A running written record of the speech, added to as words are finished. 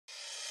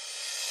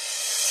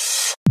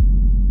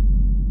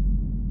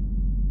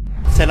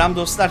Selam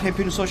dostlar,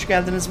 hepiniz hoş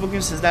geldiniz. Bugün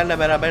sizlerle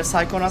beraber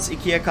Psychonauts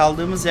 2'ye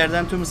kaldığımız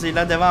yerden tüm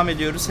hızıyla devam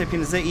ediyoruz.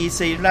 Hepinize iyi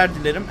seyirler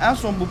dilerim. En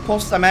son bu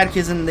posta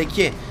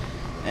merkezindeki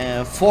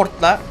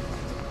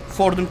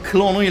Ford'un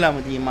klonuyla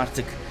mı diyeyim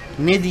artık,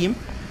 ne diyeyim,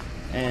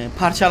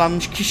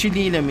 parçalanmış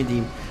kişiliğiyle mi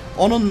diyeyim,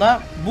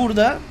 onunla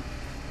burada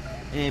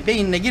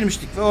beyinle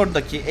girmiştik ve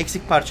oradaki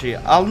eksik parçayı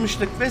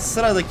almıştık ve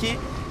sıradaki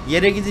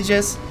yere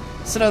gideceğiz.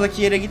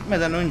 Sıradaki yere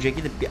gitmeden önce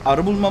gidip bir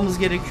arı bulmamız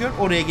gerekiyor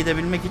oraya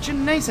gidebilmek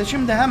için. Neyse,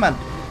 şimdi hemen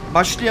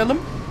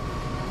başlayalım.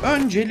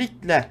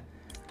 Öncelikle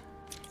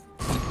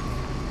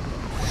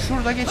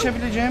şurada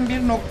geçebileceğim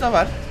bir nokta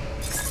var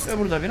ve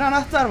burada bir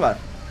anahtar var.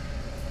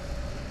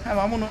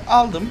 Hemen bunu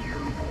aldım.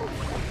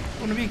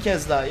 Bunu bir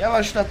kez daha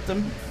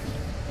yavaşlattım.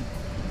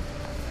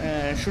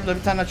 Şurada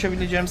bir tane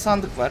açabileceğim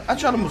sandık var.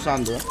 Açalım bu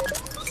sandığı.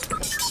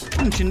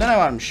 Bunun içinde ne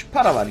varmış?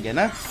 Para var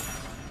gene.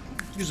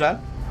 Güzel.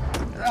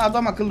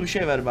 Adam akıllı bir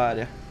şey ver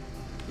bari.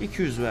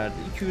 200 verdi.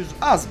 200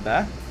 az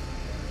be.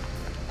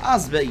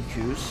 Az be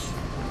 200.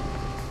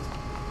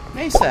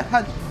 Neyse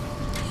hadi.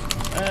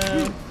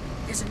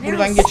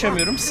 Buradan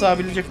geçemiyorum.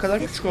 Sığabilecek kadar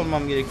küçük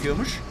olmam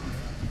gerekiyormuş.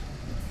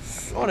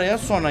 Oraya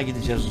sonra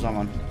gideceğiz o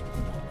zaman.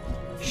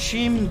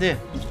 Şimdi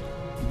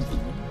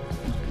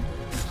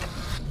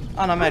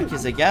ana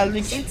merkeze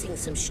geldik.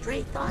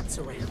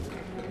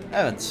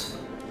 Evet.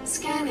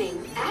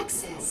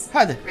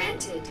 Hadi.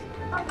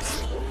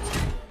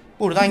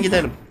 Buradan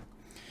gidelim.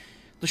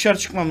 Dışarı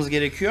çıkmamız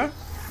gerekiyor.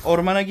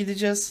 Ormana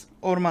gideceğiz.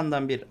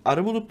 Ormandan bir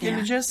arı bulup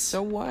geleceğiz.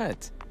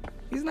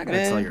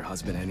 Ve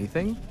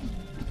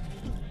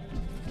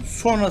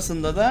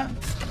sonrasında da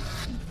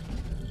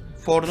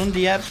Ford'un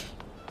diğer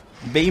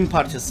beyin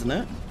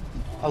parçasını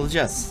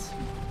alacağız.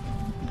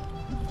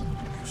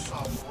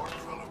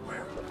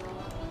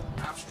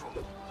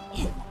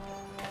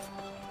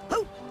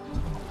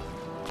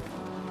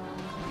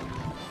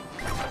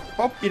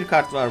 Hop, bir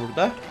kart var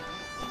burada.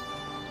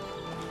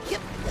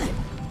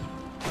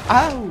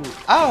 Au,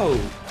 au,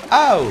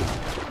 au.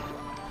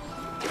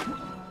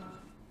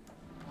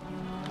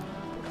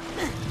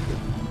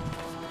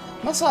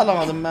 Nasıl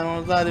alamadım ben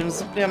onu, daha demin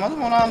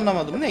zıplayamadım, onu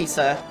anlamadım.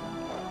 Neyse.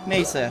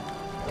 Neyse.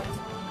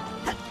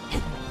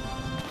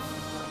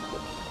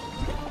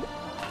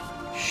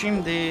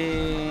 Şimdi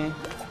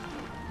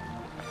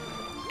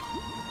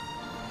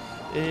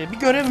bir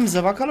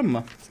görevimize bakalım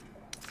mı?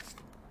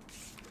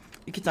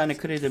 2 tane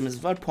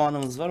kredimiz var,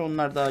 puanımız var.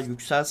 Onlar daha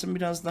yükselsin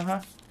biraz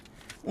daha.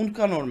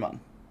 Unutkan orman.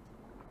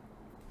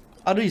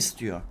 Arı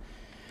istiyor.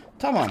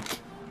 Tamam.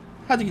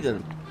 Hadi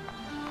gidelim.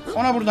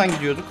 Ona buradan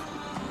gidiyorduk.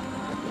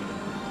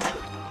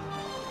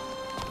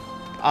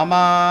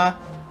 Ama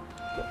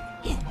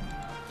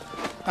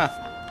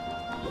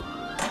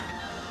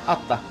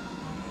atla.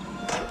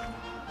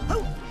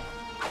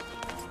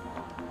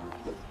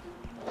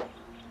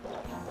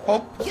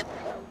 Hop.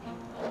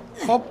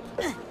 Hop.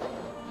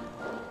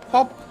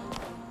 Hop.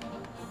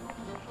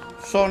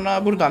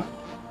 Sonra buradan.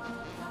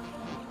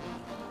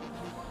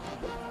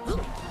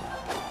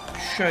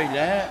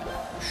 Şöyle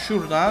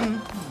şuradan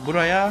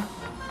buraya.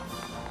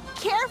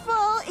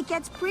 Careful, it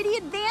gets pretty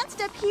advanced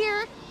up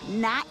here.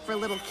 Not for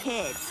little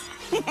kids.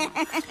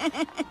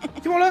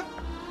 Kim o lan?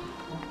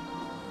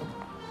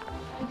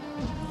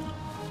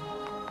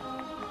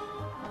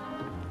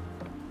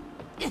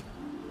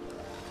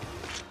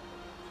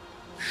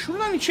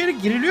 Şuradan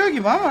içeri giriliyor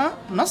gibi ama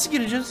nasıl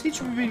gireceğiz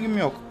hiçbir bilgim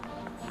yok.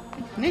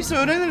 Neyse,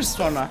 öğreniriz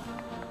sonra.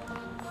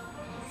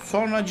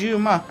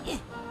 Sonracığıma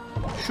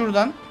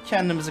şuradan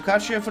kendimizi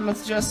karşıya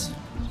fırlatacağız.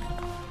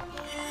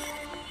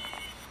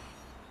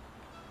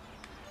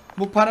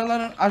 Bu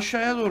paraların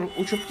aşağıya doğru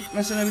uçup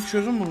gitmesine bir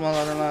çözüm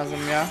bulmaları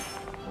lazım ya.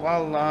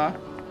 Vallahi.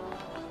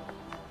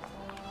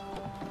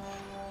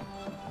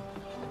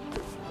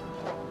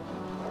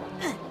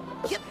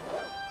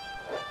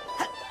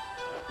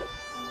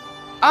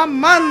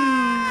 Aman!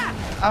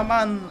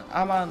 Aman,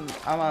 aman,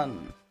 aman.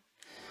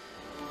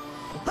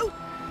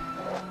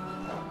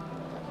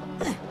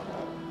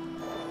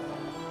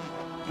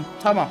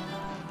 Tamam.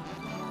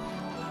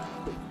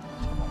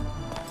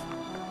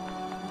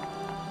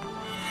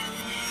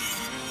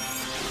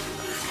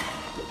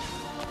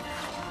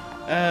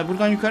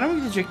 Buradan yukarı mı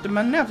gidecektim?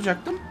 Ben ne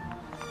yapacaktım?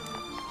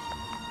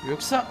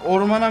 Yoksa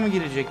ormana mı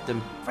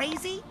girecektim?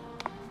 Crazy?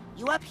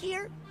 You up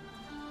here?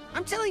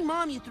 I'm telling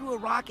Mom you threw a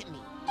rock at me.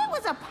 It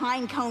was a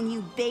pine cone,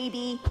 you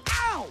baby.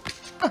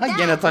 Ow!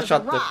 Gene taş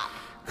attı.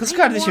 Kız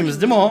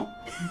kardeşimiz değil mi o?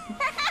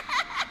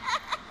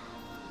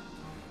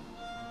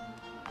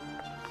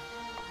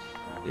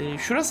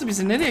 Şurası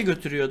bizi nereye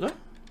götürüyordu?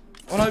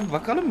 Ona bir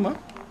bakalım mı?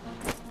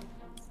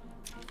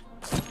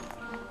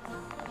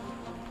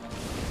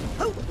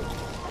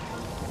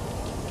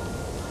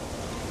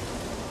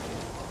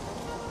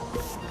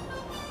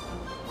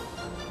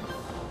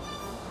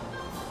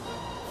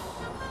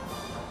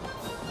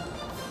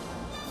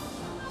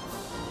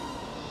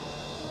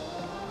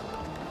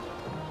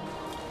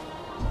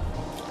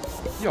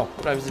 Yok,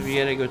 burası bizi bir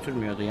yere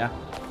götürmüyordu ya.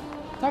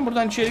 Tam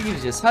buradan içeri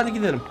gireceğiz. Hadi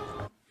gidelim.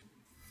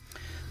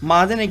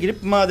 Madene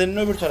girip madenin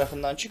öbür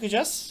tarafından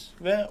çıkacağız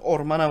ve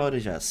ormana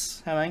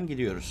varacağız. Hemen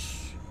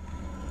gidiyoruz.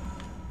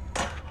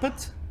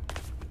 Pıt.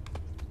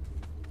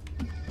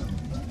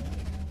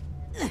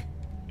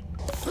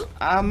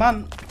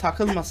 Aman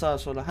takılma sağa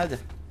sola, hadi.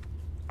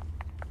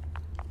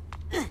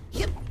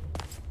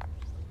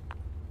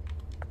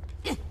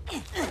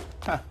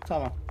 Heh,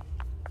 tamam.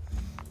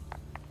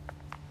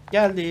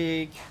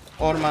 Geldik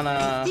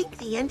ormana. I think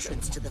the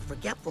entrance to the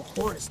forgetful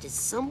forest is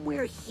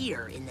somewhere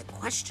here in the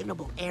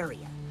questionable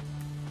area.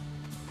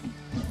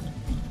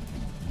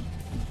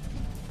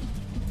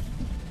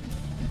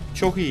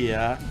 Çok iyi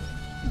ya.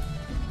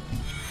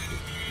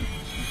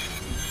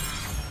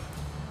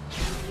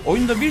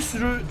 Oyunda bir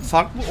sürü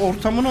farklı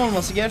ortamın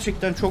olması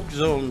gerçekten çok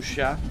güzel olmuş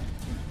ya.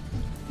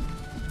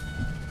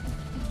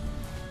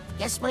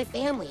 Guess my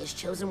family has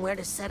chosen where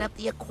to set up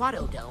the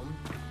Aquato dome.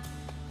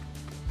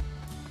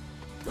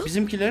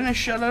 Bizimkilerin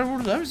eşyaları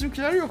burada,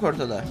 bizimkiler yok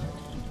ortada.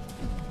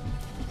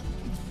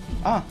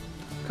 Ah,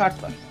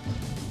 kart var.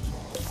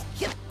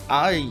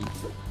 Ay.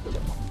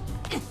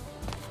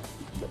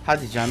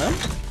 Hadi canım.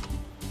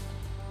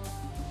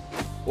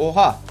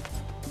 Oha.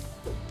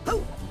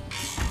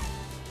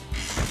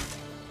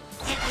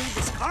 Can't leave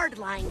this card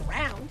lying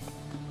around.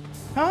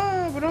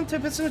 Ha, buranın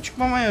tepesine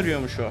çıkmama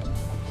yarıyormuş o.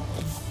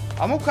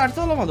 Ama o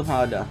kartı alamadım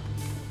hala.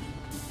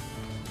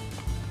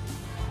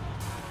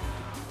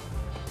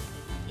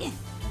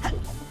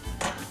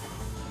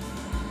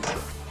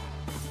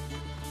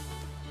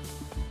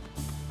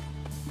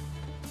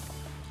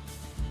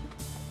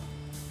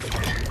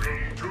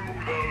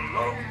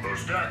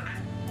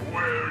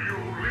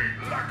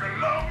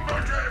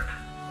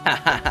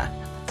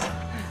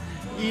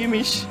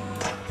 İyiymiş.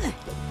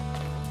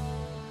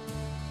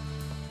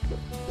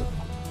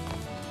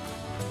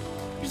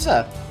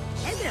 Güzel.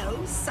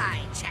 Hello,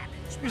 side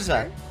challenge.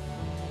 Güzel.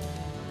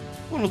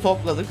 Bunu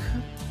topladık.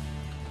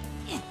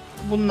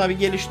 Bununla bir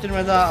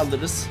geliştirme daha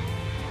alırız.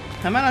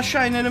 Hemen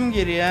aşağı inelim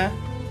geriye.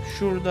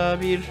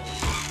 Şurada bir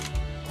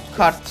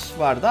kart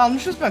vardı.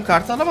 Almışız, ben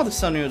kartı alamadık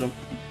sanıyordum.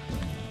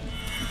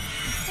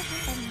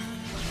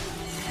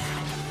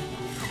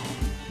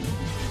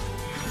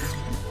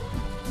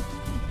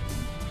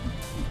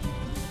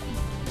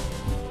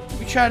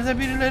 İçeride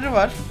birileri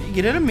var.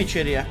 Girelim mi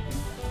içeriye?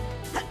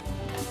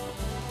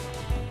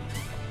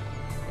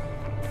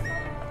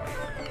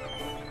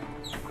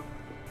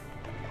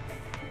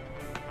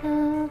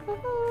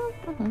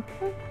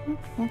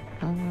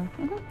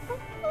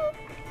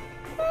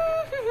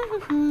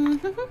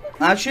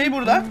 Ha, şey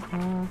burada.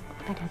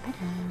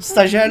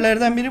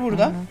 Stajyerlerden biri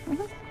burada.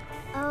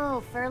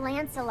 Oh, for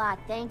Lancelot,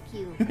 thank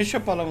you. Meşe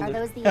Are palamıdır.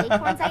 those the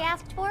acorns I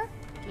asked for?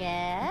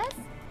 Yes.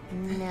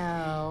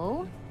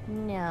 No.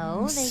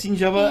 No, they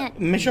Sincaba can't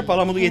meşe be,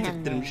 palamını can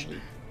getirttirmiş. they?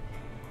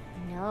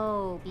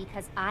 No,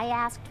 because I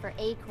asked for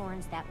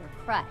acorns that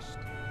were crushed,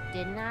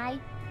 didn't I?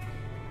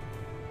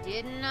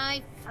 Didn't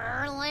I,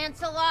 Fur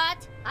Lancelot?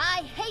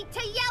 I hate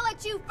to yell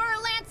at you, Fur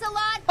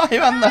Lancelot.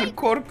 Hayvanlar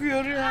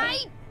korkuyor ya.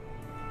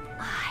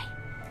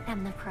 I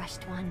am the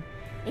crushed one.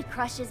 It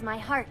crushes my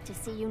heart to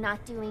see you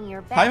not doing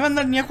your best.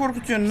 Hayvanlar niye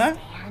korkutuyorsun lan?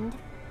 And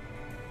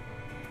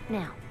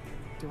now,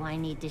 do I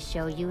need to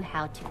show you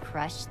how to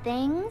crush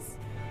things?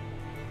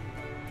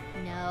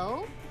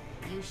 No?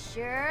 You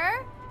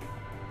sure?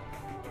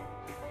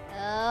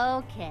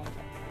 Okay.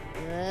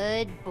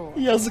 Good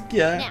boy. Yazık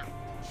ya. Now,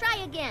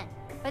 try again.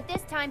 But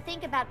this time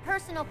think about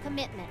personal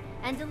commitment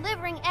and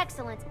delivering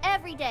excellence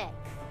every day.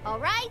 All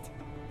right?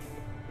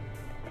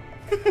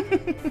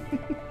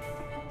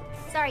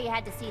 Sorry you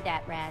had to see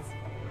that, Raz.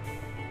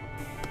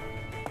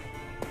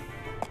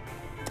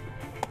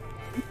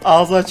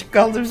 Ağzı açık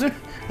kaldı bizim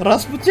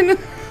Razputin'in.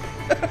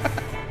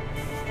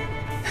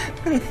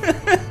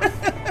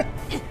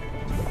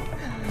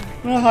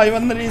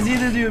 Hayvanları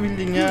eziyet ediyor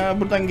bildiğin ya.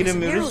 Buradan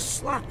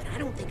giremiyoruz.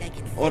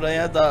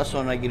 Oraya daha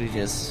sonra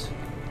gireceğiz.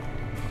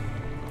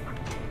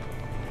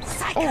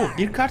 Oh,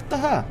 bir kart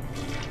daha.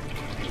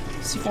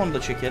 Sifon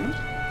da çekelim.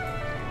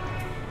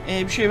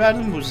 Bir şey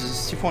verdim bu size.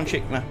 Sifon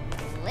çekme.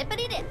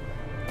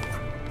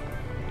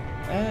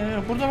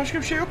 Burada başka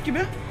bir şey yok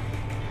gibi.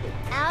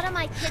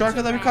 Şu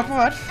arkada bir kapı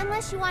var.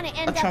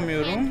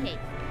 Açamıyorum.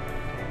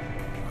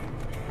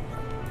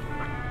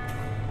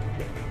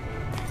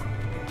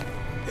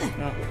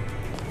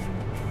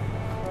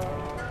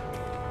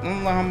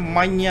 Allah'ım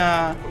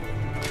manyağı.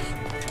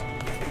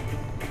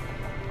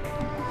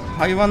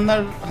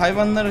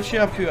 Hayvanları şey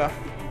yapıyor.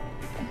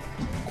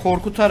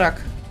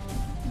 Korkutarak.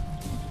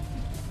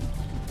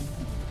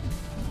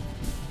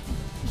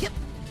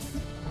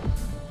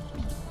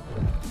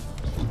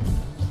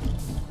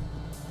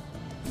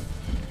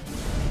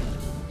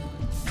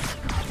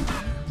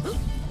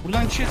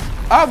 Buradan içeri...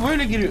 Aa,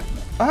 böyle giriyor.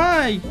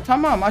 Ay,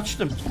 tamam,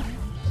 açtım.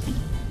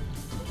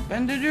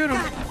 Ben de diyorum.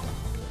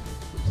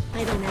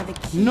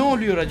 Ne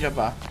oluyor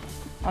acaba?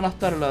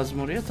 Anahtar lazım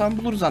oraya. Tam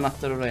buluruz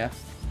anahtar oraya.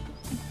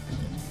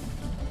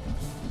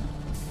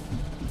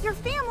 Your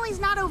family's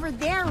not over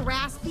there,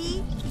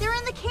 Raz'i. They're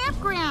in the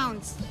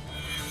campgrounds.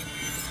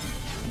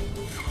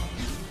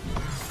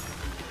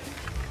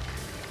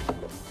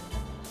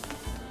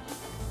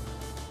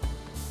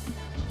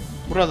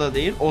 Burada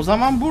değil. O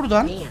zaman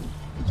buradan. Man,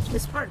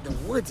 this part of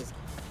the woods is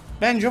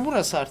Bence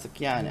burası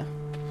artık yani.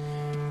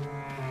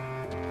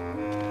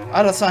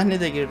 Ara sahne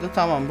de girdi.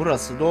 Tamam,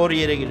 burası. Doğru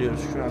yere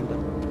gidiyoruz şu anda.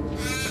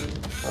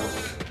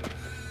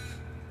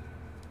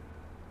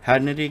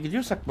 Her nereye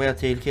gidiyorsak bayağı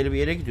tehlikeli bir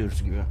yere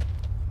gidiyoruz gibi.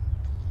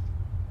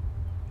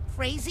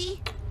 Crazy?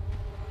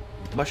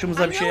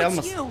 Başımıza bir şey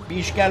almasın. Bir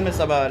iş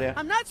gelmese bari.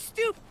 I'm not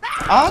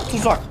stupid. Aa,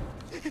 tuzak.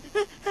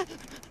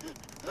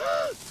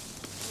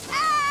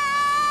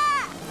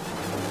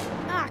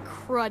 Ah,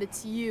 crud,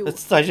 it's you.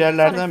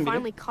 Stajyerlerden I biri.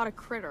 finally caught a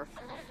critter.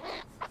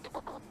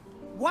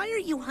 Why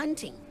are you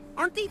hunting?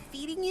 Aren't they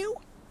feeding you?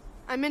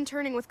 I'm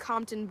interning with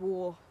Compton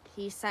Boole.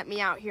 He sent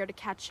me out here to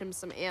catch him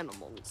some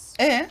animals.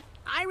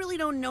 I really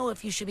don't know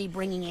if you should be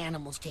bringing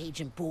animals to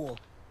Agent Boole.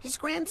 His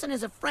grandson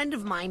is a friend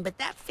of mine, but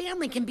that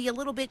family can be a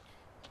little bit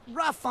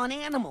rough on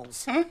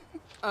animals.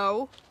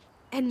 Oh?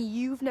 And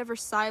you've never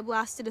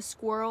side-blasted a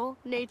squirrel,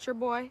 nature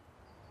boy?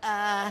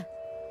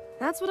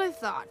 That's what I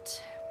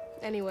thought.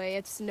 Anyway,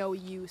 it's no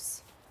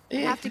use.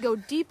 You have to go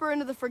deeper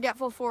into the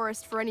forgetful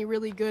forest for any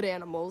really good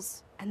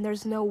animals. And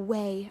there's no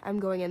way I'm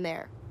going in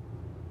there.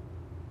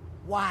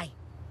 Why?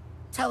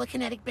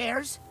 Telekinetic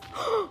bears?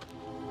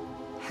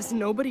 Has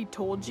nobody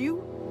told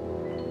you?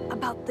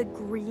 About the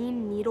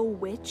Green Needle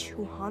Witch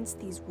who haunts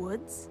these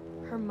woods?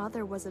 Her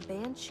mother was a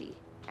banshee,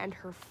 and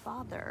her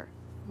father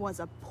was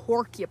a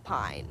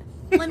porcupine.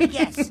 Let me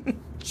guess.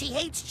 She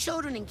hates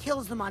children and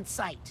kills them on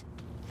sight.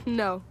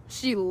 No,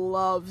 she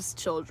loves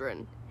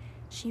children.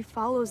 She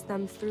follows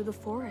them through the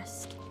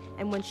forest,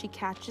 and when she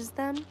catches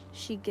them,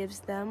 she gives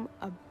them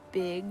a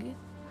big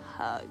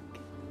hug.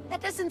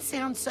 That doesn't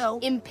sound so...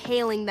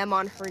 Impaling them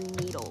on her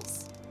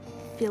needles,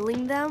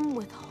 filling them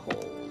with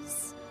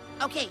holes.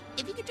 Okay,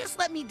 if you could just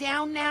let me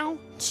down now.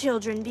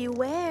 Children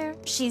beware.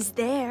 She's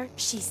there.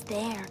 She's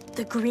there.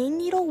 The Green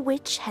Needle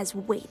Witch has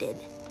waited.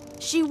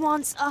 She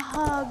wants a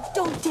hug.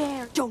 Don't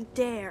dare. Don't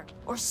dare.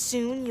 Or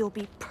soon you'll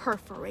be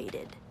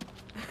perforated.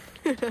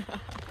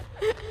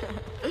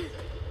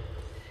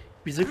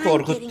 Bizi I'm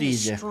korkut getting a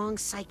iyice. strong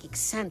psychic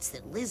sense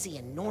that Lizzie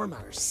and Norma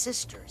are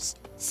sisters.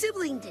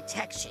 Sibling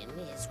detection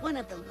is one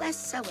of the less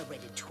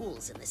celebrated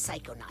tools in the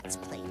Psychonauts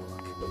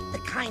playbook. The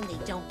kind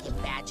they don't give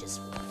badges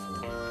for.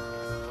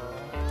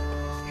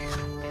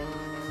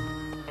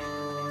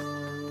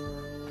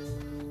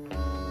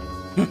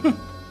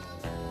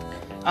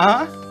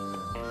 Aha.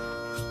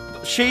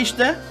 Şey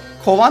işte,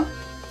 kovan.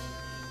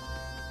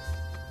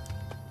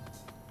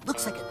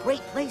 Looks like a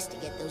great place to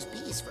get those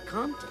bees for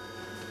Compton.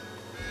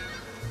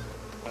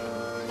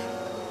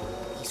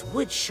 These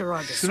woods sure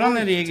are Şura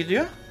nereye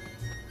gidiyor?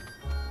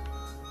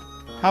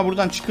 Ha,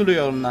 buradan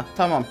çıkılıyor onunla.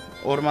 Tamam.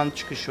 Orman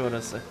çıkışı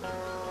orası.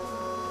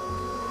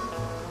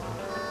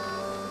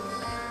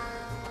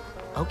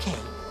 Okay,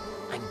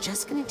 I'm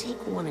just gonna take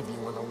one of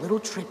you on a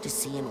little trip to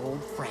see an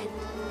old friend.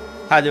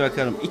 Hadi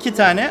bakalım. 2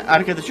 tane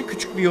arkadaşı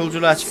küçük bir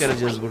yolculuğa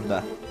çıkaracağız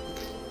burada.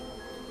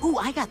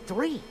 Ooh, I got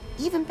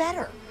 3. Even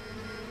better.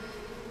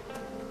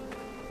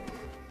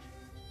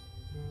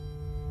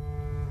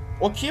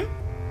 O kim?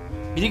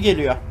 Biri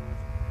geliyor.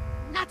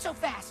 Not so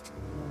fast.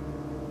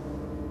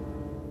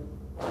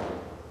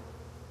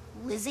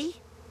 Lizzie?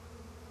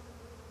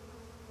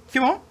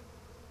 Kim o?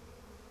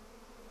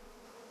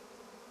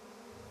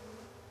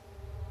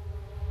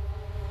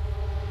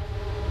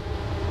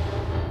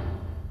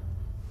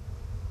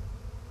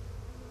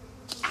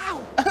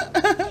 Ow!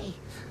 Hey,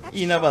 that's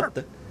İğne sharp.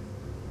 battı.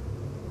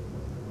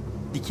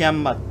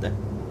 Diken battı.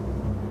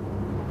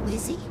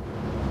 Lizzie?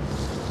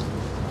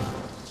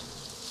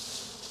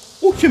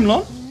 O kim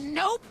lan?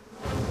 Nope.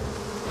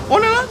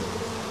 O ne lan?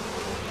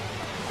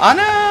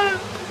 Ana!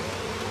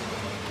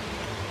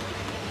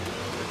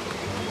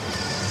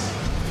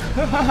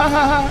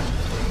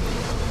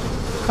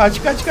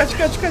 Kaç kaç kaç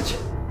kaç kaç.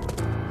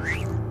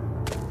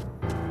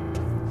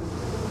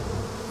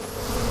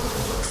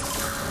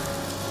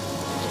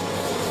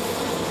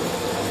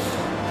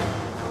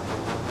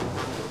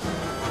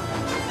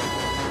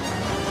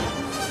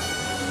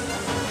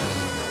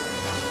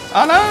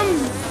 Anam!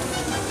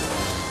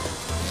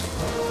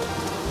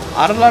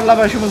 Arılarla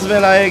başımız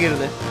belaya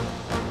girdi.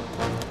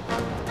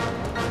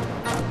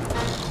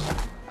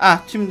 Ah,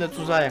 şimdi de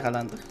tuzağa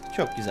yakalandık.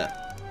 Çok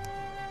güzel.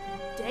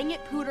 Dang it,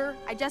 Pooter.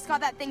 I just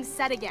got that thing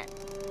set again.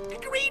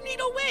 Green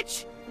Needle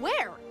Witch!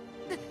 Where?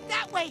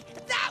 That way!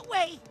 That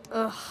way!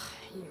 Ugh,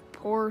 you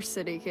poor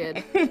city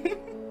kid.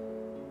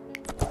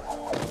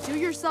 Do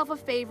yourself a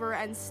favor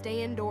and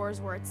stay indoors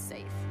where it's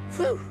safe.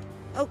 Phew.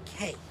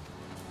 Okay.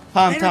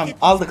 Tamam tamam,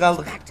 aldık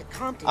aldık. Back to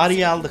Compton Arıyı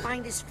so he can aldık.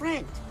 find his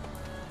friend.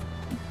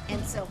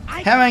 And so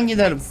I Hemen can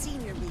gidelim. get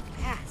Senior League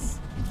pass.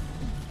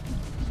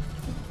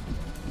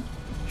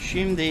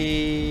 Şimdi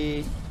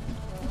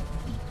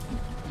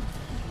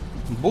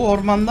bu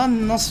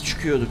ormandan nasıl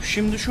çıkıyorduk?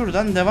 Şimdi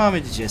şuradan devam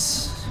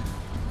edeceğiz.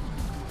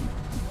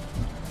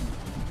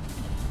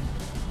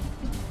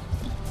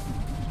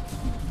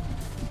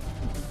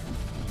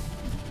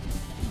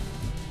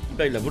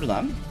 Böyle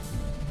buradan.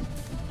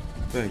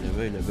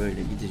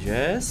 Böyle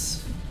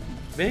gideceğiz.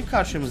 Ve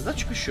karşımızda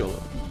çıkış yolu.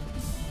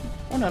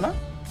 O ne lan?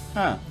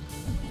 Ha.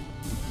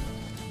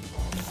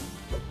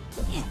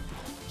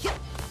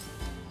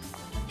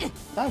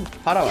 Tamam,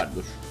 para var,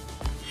 dur.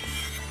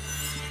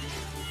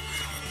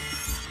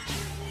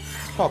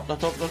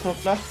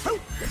 Topla.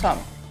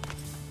 Tamam.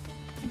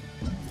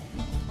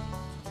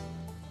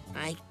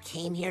 I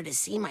came here to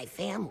see my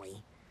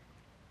family.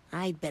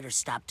 I'd better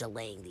stop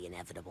delaying the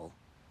inevitable.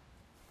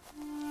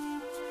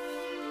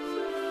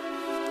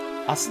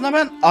 Aslında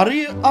ben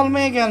arıyı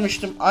almaya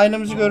gelmiştim.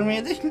 Ailemizi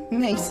görmeye değil.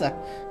 Neyse.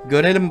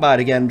 Görelim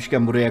bari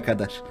gelmişken buraya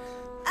kadar.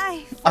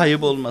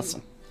 Ayıp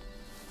olmasın.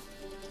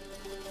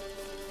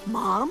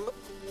 Mom?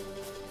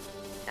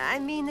 I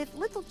mean, if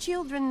little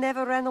children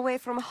never ran away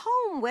from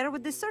home, where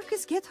would the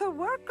circus get her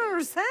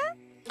workers, huh?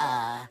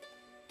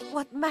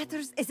 What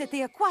matters is that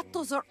the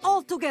Aquatos are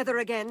all together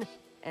again.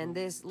 And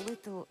this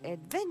little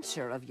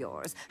adventure of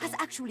yours has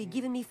actually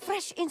given me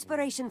fresh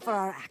inspiration for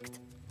our act.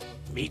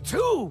 Me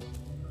too.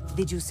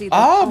 Did you see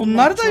that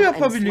bunlar da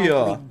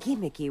yapabiliyor. slightly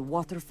gimmicky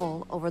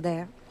waterfall over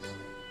there?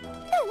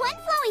 The one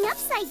flowing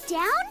upside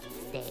down?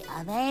 Stay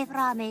away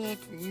from it.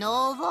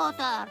 No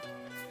water.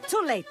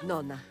 Too late,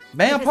 Nonna.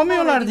 Ben It has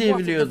yapamıyorlar already diye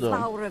watered the biliyordum.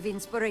 flower of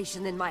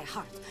inspiration in my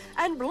heart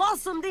and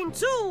blossomed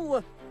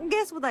into.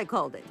 Guess what I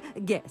called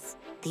it? Guess.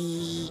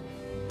 The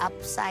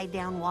upside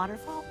down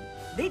waterfall?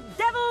 The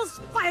Devil's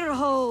Fire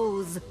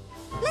Hose!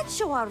 Let's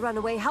show our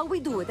runaway how we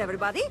do it,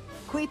 everybody.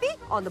 Queepy,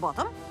 on the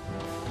bottom.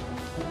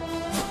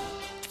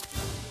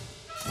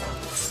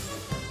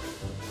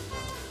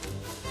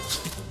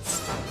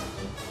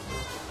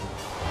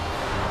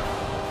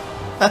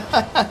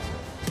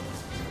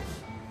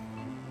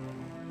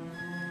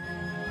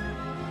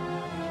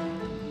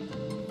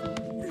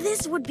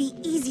 This would be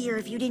easier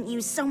if you didn't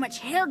use so much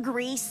hair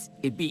grease.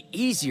 It'd be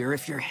easier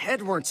if your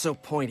head weren't so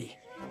pointy.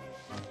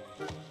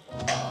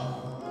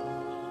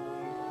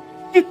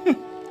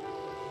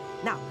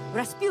 Now,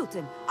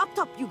 Razputin, up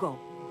top you go.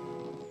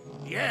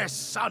 Yes,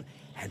 son.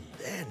 And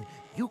then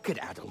you could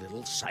add a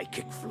little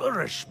psychic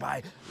flourish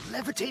by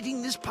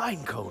levitating this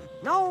pine cone.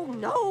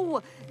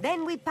 No.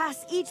 Then we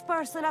pass each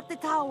person up the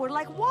tower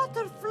like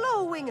water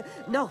flowing.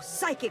 No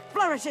psychic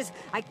flourishes,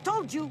 I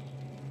told you.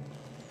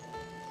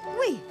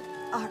 We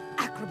are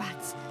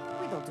acrobats.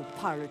 We don't do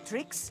parlor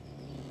tricks.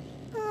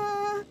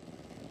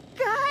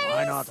 Guys?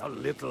 Why not a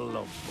little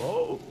of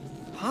both?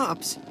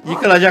 Pops.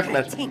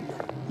 Yıkılacaklar.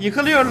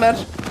 Yıkılıyorlar.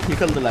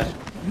 Yıkıldılar.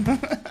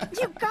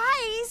 You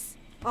guys?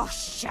 Oh,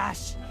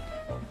 shush.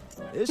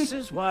 This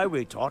is why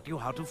we taught you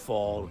how to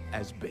fall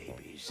as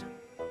babies.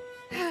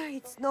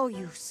 It's no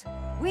use.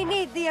 We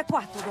need the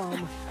Aquato.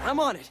 I'm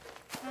on it.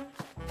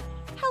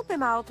 Help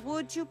him out,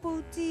 would you,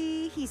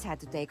 Pooty? He's had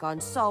to take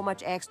on so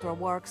much extra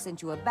work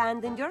since you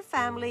abandoned your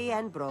family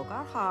and broke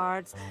our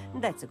hearts.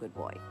 That's a good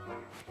boy.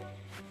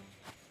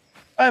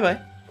 Bye.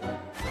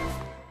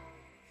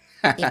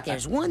 If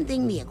there's one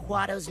thing the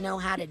Aquatos know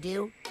how to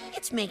do,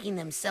 it's making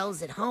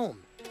themselves at home.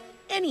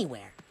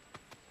 Anywhere.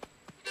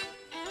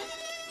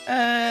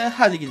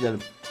 Hadi gidelim.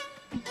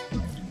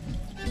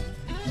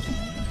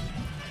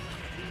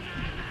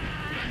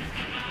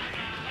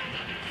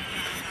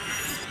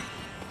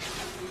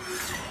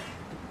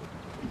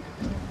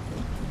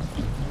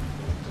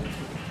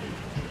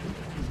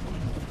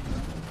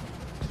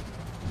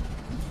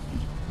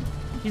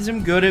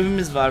 Bizim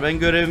görevimiz var. Ben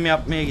görevimi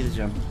yapmaya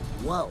gideceğim.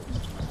 Whoa.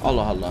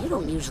 Allah Allah. You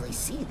don't usually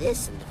see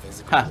this in the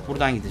physical world.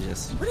 Buradan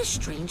gideceğiz. What a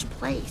strange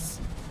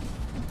place.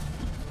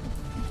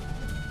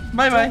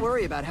 Bye bye. Don't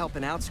worry about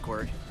helping out,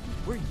 Squirt.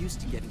 We're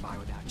used to getting by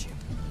without you.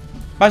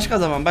 Başka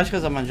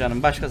zaman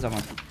canım, başka zaman.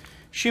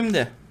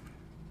 Şimdi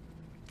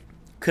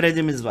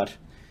kredimiz var.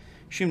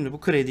 Şimdi bu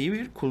krediyi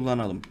bir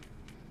kullanalım.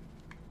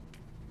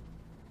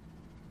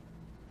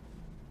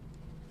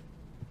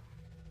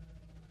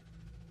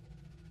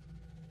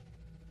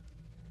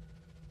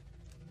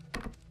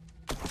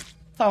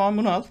 Tamam,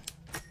 bunu al.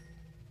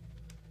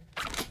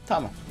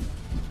 Tamam.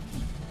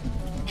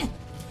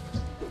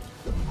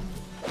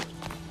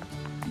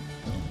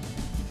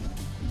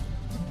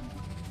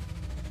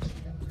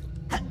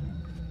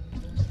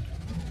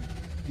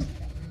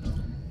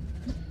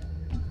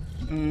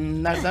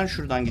 Nereden?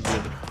 Şuradan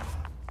gidiyorduk.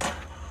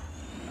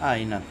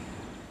 Aynen.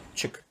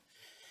 Çık.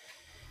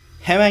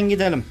 Hemen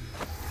gidelim.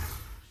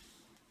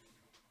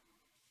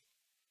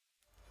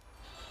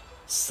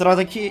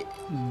 Sıradaki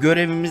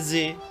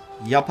görevimizi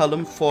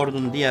yapalım.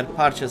 Ford'un diğer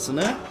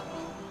parçasını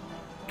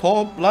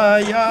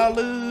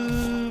toplayalım.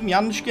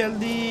 Yanlış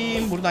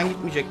geldim. Buradan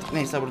gitmeyecektik.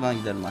 Neyse, buradan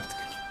gidelim artık.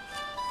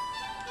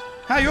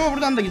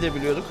 Buradan da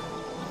gidebiliyorduk.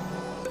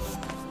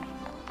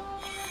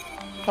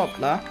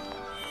 Topla.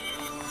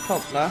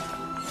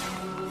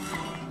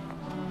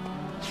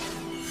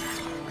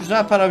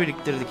 Güzel para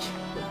biriktirdik.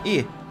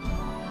 İyi.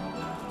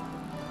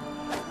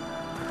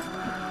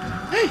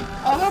 Hey!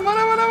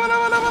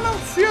 Anam.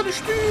 Suya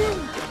düştüm.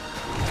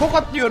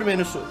 Tokatlıyor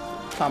beni su.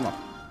 Tamam.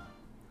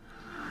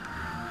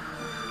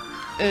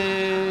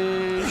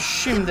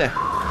 Şimdi.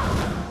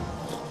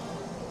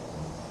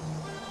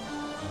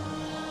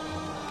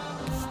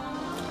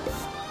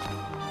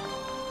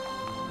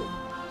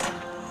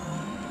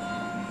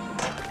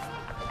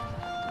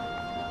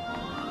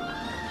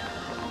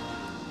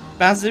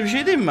 Ben size bir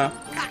şey diyeyim mi?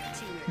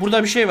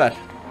 Burada bir şey var.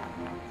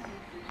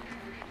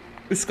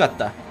 Üst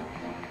katta.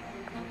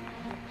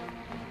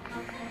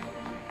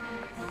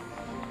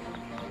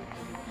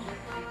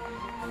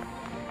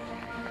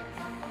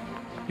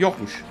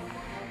 Yokmuş.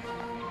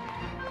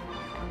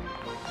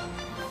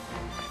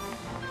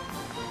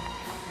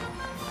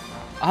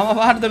 Ama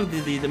vardır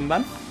dediydim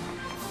ben.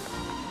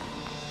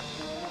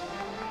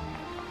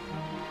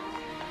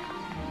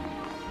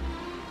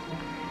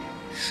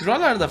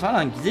 Şuralarda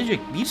falan gidecek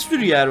bir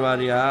sürü yer var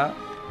ya.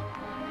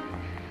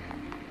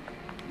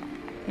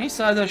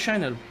 Neyse hadi aşağı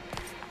inelim.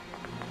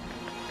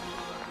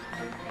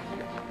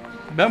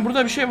 Ben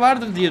burada bir şey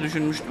vardır diye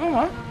düşünmüştüm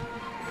ama.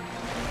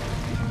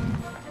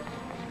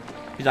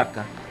 Bir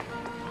dakika.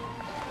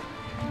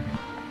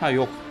 Ha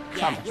yok.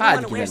 Tamam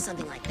hadi gidelim.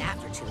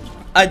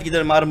 Hadi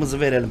gidelim arımızı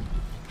verelim.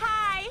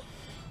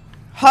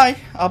 Hi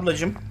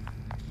ablacım.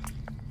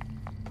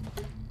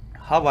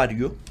 How are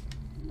you?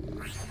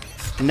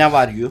 Ne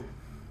var you?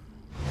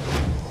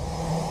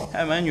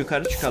 Hemen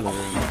yukarı çıkalım.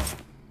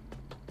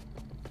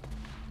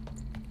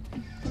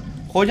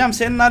 Hocam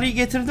senin arıyı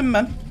getirdim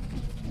ben.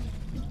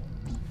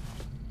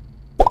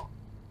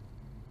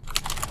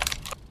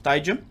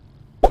 Dayıcım.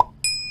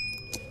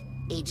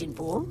 Agent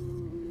Bull,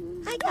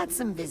 I got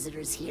some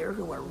visitors here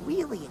who are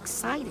really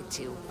excited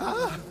to.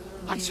 Ah,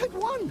 I said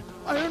one.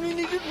 I only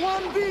needed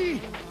one bee.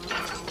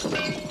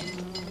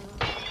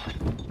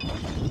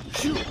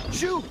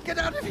 Shoo, get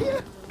out of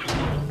here.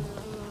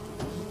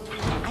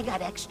 I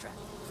got extra.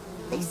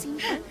 They seem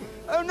friendly.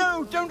 Oh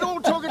no, don't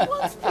all talk at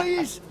once,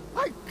 please.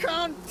 I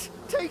can't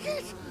take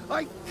it.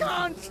 I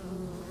can't.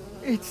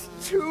 It's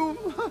too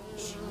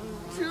much.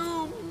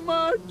 Too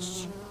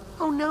much.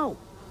 Oh no,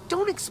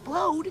 don't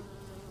explode.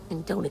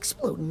 And don't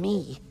explode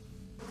me.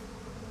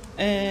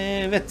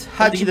 Evet,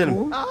 hadi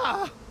gidelim.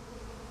 Ah.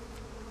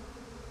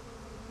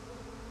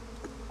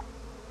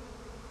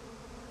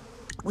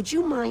 Would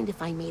you mind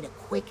if I made a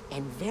quick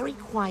and very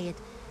quiet,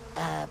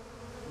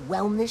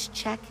 wellness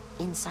check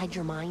inside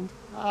your mind?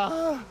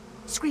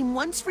 Scream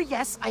once for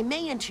yes, I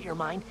may enter your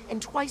mind,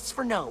 and twice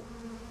for no.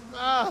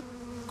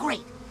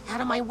 Great.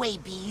 Out of my way,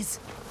 bees.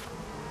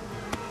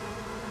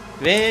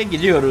 Ve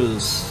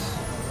gidiyoruz.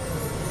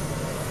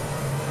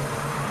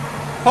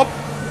 Hop.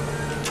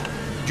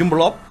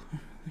 Cumblop.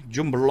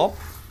 Cumblop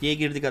diye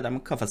girdik adamın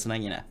kafasına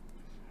yine.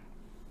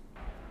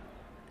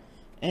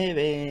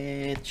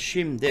 Evet,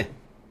 şimdi.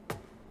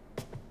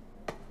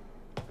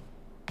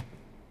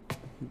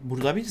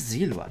 Burada bir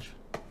zil var.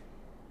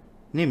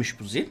 Neymiş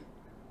bu zil?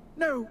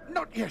 No,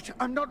 not yet.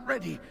 I'm not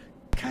ready.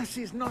 Cass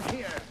is not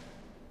here.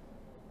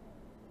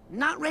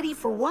 Not ready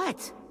for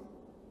what?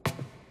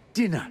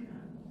 Dinner.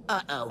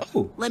 Uh-oh.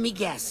 Oh. Let me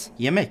guess.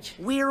 Yemek.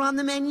 We're on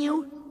the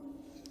menu?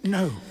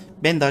 No.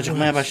 Ben de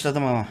acıkmaya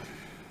başladım ama.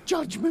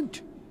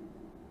 Judgment.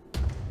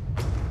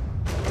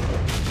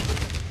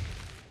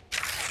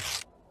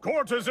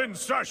 Court is in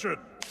session.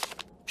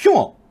 Kim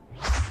o?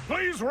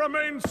 Please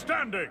remain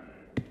standing.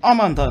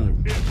 Aman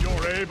tanrım. If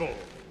you're able.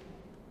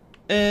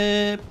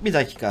 Bir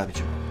dakika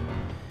abicim.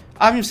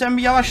 Abim sen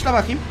bir yavaşla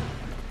bakayım.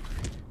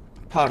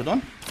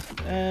 Pardon.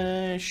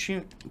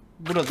 Şimdi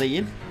burada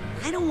değil.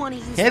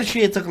 Her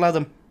şeye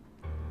tıkladım.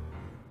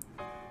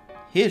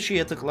 Her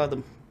şeye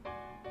tıkladım.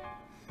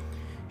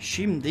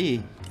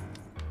 Şimdi.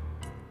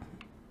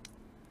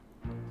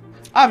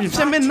 Abicim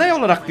sen beni ne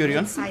olarak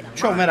görüyorsun?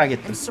 Çok merak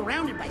ettim.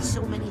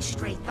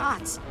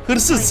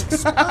 Hırsız.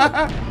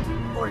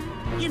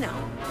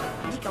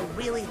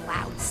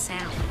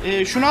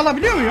 Şunu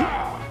alabiliyor muyum?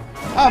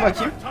 Al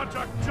bakayım.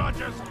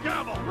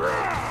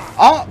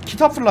 Aa,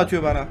 kitap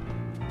fırlatıyor bana.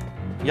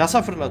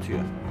 Yasa fırlatıyor.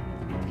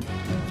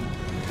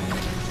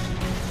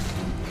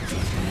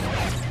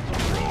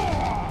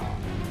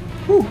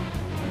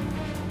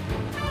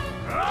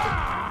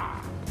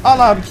 Al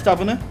abi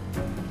kitabını.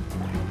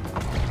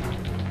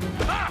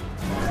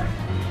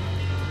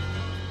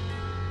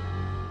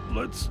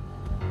 Let's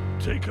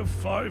take a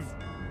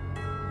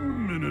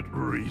 5-minute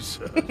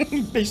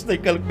recess. 5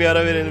 dakikalık bir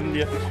ara verelim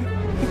diye.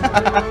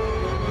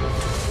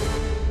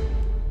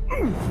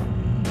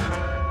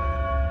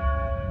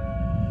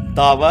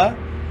 Dava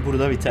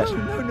burada biter.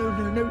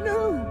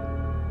 No.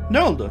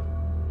 Ne oldu?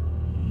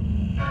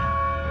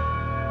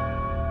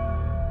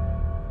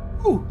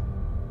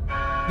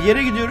 Bir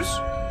yere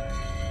gidiyoruz.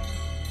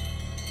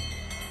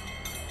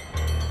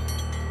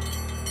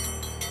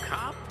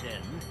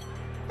 Captain,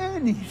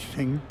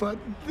 anything but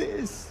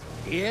this.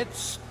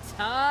 It's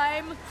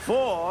time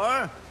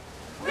for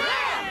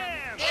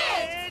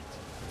It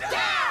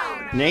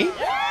down. Ne?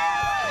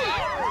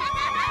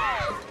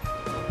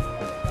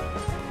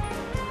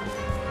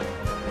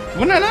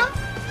 Bu ne lan?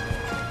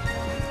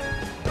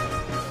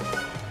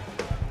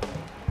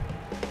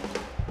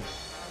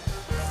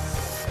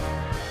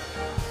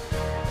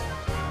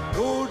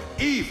 Good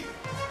evening,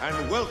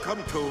 and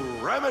welcome to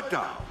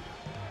Ramadan.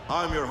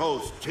 I'm your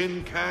host,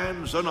 Tin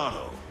Can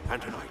Zanotto,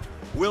 and tonight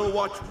we'll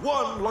watch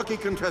one lucky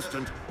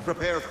contestant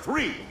prepare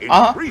 3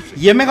 increasing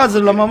yemek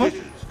hazırlama mı?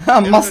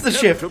 Ha,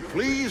 MasterChef. to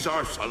please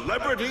our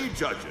celebrity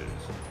judges.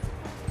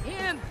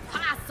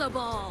 Impossible!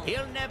 Impossible!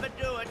 He'll never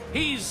do it.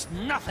 He's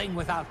nothing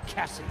without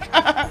Cassie.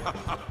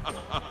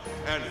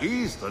 And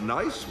he's the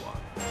nice one.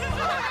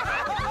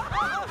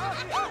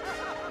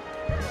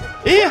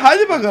 İyi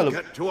hadi bakalım.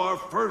 Get to our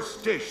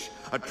first dish,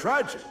 a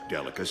tragic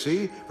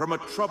delicacy from a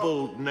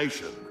troubled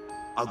nation.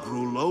 A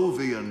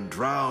Grulovian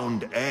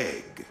drowned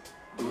egg.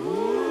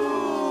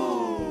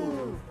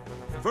 Ooh.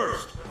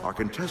 First, our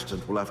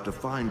contestant will have to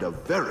find a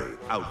very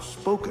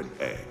outspoken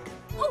egg.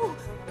 Oh,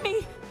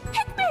 me!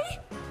 Pick me!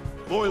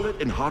 Boil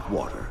it in hot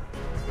water.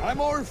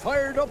 I'm all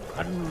fired up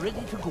and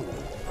ready to go.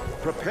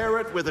 Prepare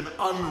it with an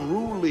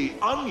unruly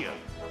onion.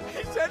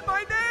 He said my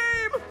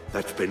name!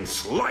 That's been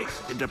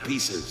sliced into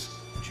pieces.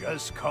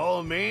 Just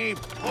call me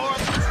Pork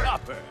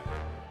Chopper.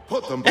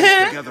 Put them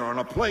both together on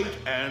a plate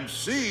and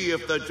see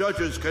if the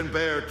judges can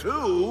bear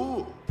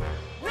two.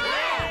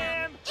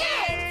 Ram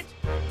it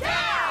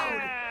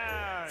down!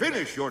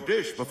 Finish your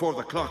dish before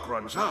the clock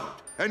runs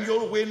out, and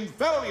you'll win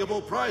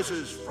valuable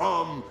prizes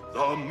from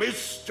the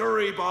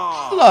Mystery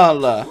Box. Allah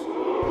Allah.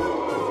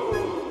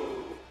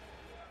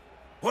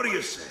 What do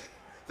you say?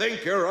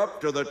 Think you're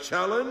up to the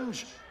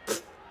challenge?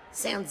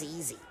 Sounds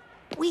easy.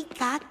 We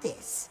got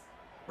this.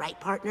 Right,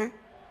 partner?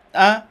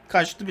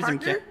 Kaçtı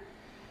bizimki.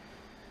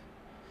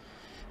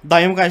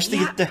 Dayım kaçtı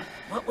gitti.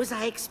 What was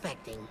I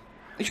expecting?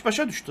 İş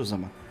başa düştü o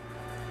zaman.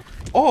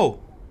 Oh.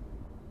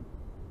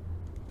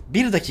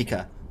 1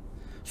 dakika.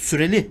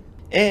 Süreli.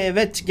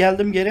 Evet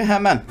geldim geri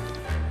hemen.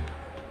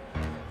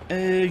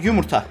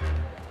 Yumurta.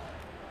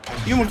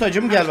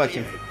 Yumurtacım gel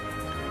bakayım.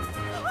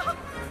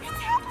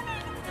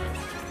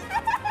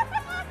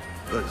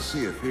 Let's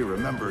see if he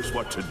remembers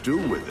what to do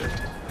with it.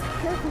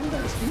 Careful with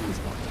those things,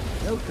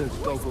 they'll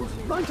just goggle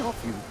right off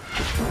you.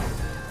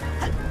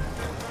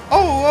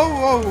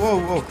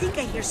 I think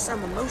I hear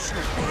some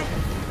emotional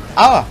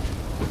battle.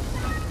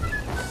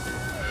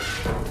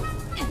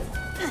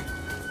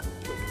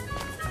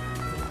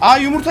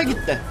 Yumurta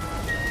gitti.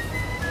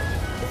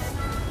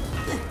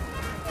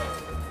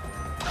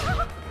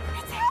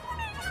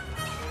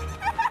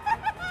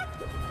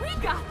 We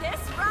got this,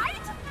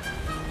 right?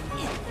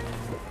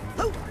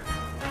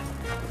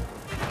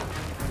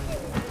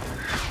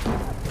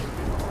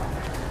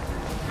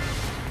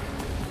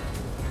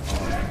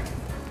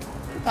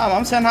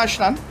 Tamam sen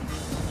haşlan.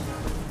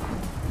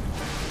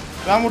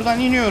 Ben buradan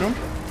iniyorum.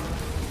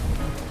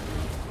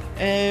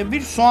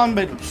 Bir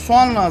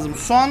soğan lazım.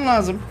 Soğan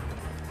lazım.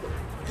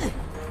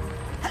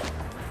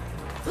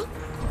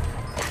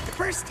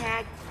 First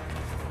tag.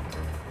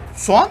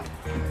 Soğan?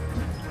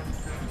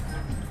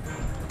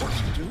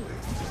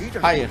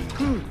 Hayır.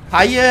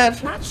 Hayır.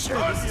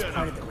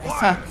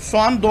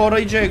 Soğan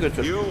doğrayıcıya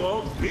götür. You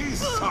won't be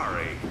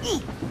sorry.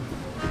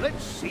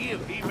 Let's see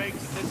if he makes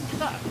the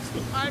cut.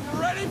 I'm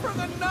ready for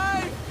the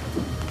knife!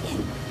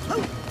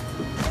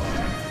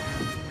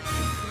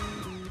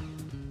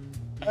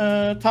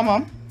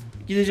 Tamam.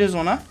 Gideceğiz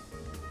ona.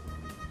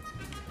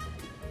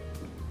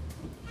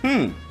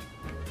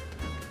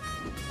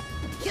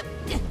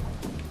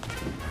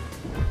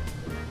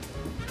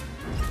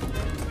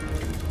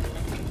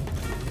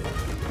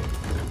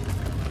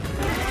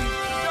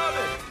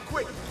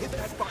 Quick, hit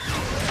that button.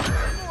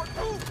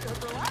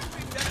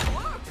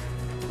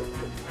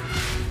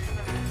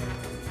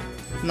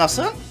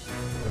 Nasıl? And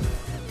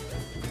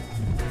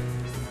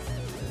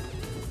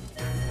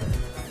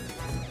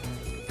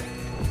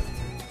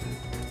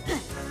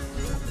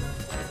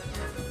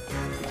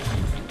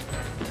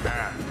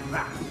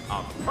that's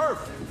a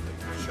perfect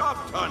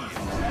chopped onion.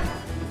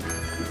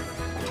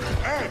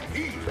 And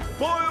he's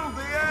boiled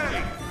the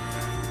egg.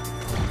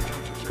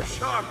 You're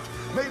shocked.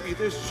 Maybe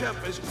this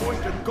chef is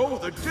going to go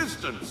the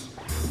distance.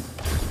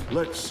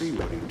 Let's see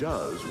what he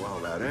does while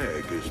that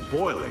egg is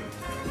boiling.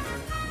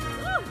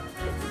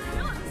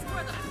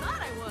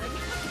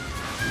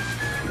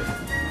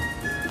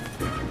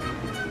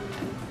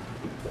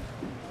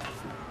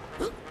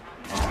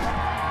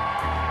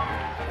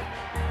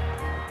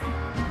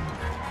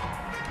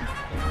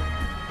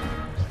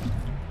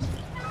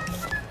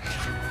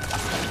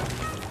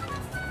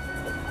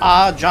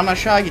 Can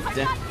aşağı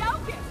gitti.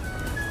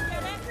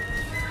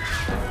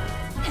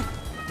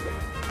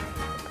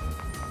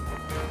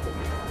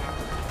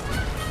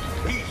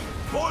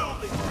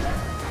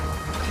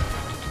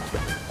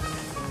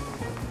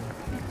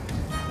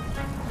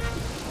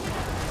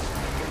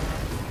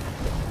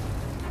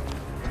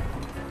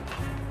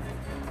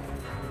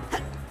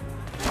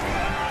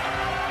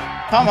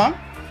 Tamam.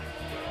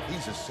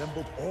 He's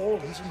assembled all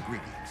his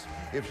ingredients.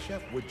 If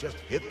Chef would just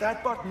hit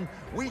that button,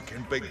 we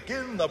can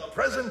begin the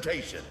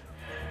presentation.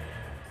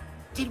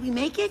 Did we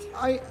make it?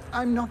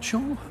 I'm not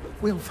sure.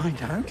 We'll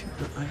find out.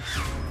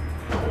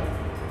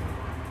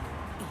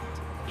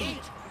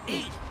 Eat.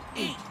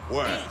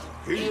 Well,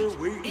 here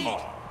we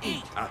are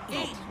at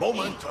the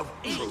moment of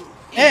truth.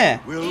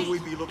 Will we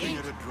be looking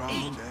at a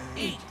drowned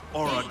egg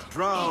or a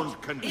drowned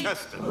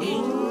contestant?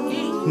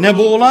 Ne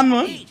bu olan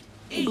mı?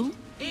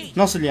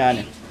 Nasıl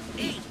yani?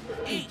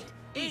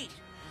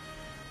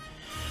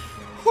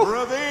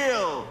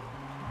 Reveal.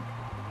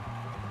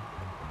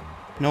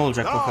 Ne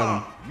olacak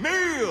bakalım.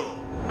 Meal.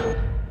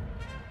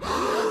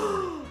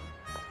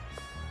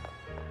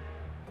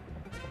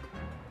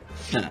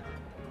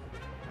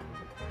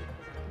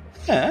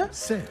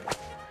 So,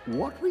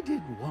 what we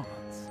did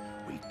was,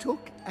 we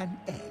took an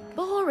egg.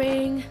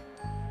 Boring.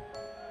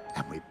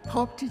 And we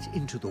popped it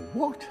into the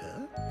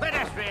water.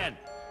 Pedestrian!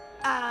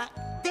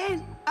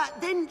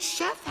 Then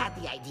Chef had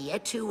the idea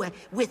to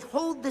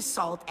withhold the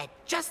salt at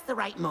just the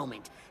right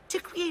moment to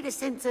create a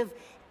sense of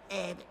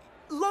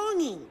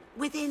longing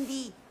within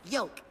the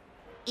yolk,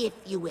 if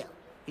you will.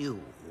 You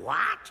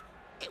what?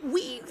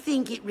 We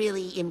think it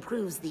really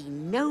improves the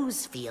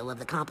nose feel of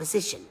the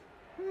composition.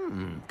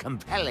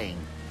 Compelling.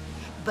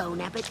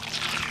 Bon appetit.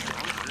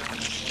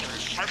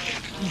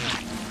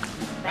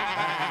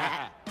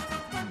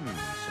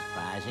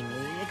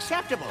 Surprisingly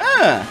acceptable.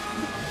 Ha,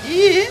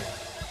 iyi.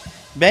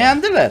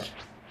 Beğendiler.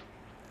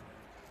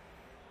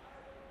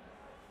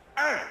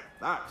 And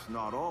that's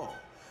not all.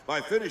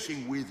 By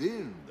finishing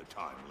within the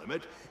time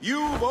limit,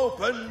 you've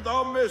opened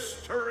the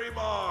mystery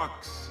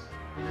box.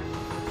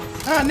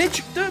 Ha, ne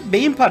çıktı?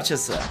 Beyin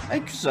parçası.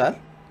 Güzel.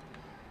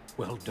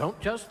 Well,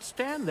 don't just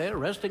stand there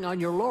resting on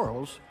your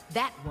laurels.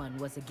 That one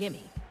was a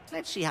gimme.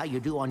 Let's see how you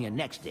do on your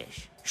next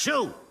dish.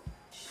 Shoo!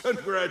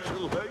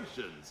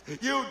 Congratulations.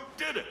 You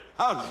did it.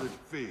 How does it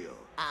feel?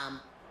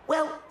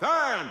 Well...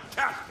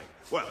 Fantastic.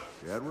 Well,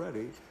 get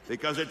ready,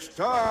 because it's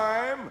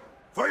time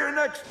for your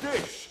next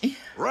dish.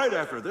 Right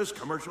after this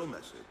commercial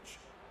message.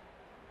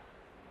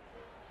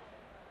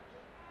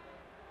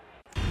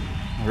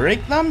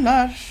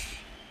 Reklamlar.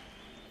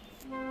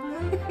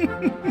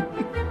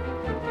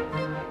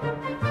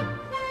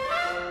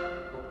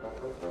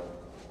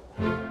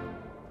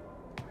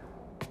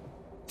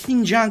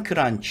 Fincan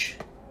Crunch.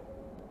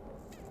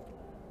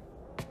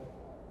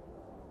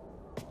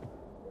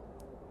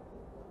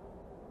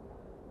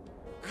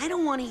 I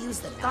don't want to use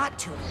the thought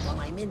tuner while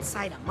I'm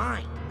inside a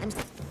mind.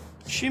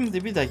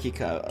 Şimdi bir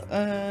dakika.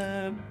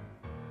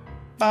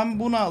 Ben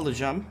bunu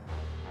alacağım.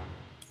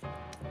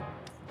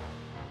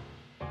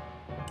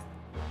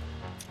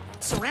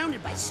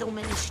 Surrounded by so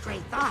many stray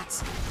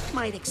thoughts, it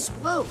might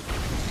explode.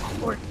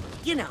 Or,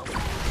 you know,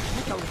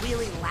 make a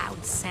really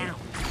loud sound.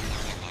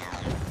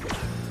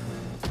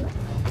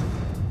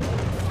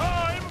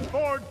 Time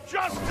for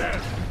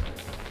justice!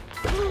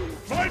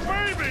 My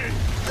baby!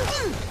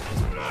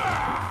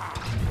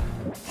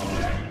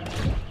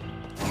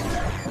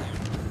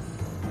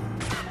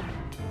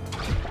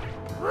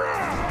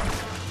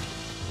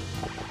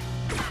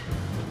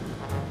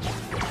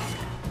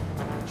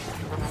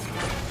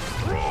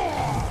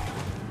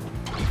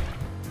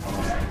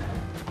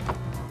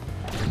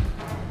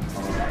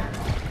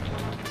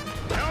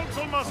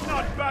 Council must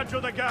not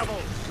badger the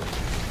gavel!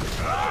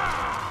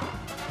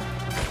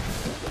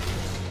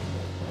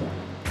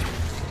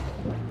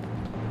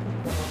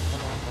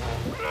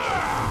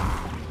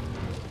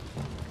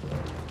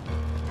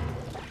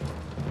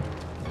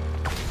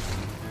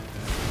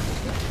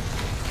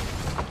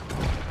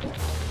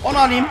 Onu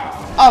alayım.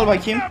 Al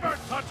bakayım.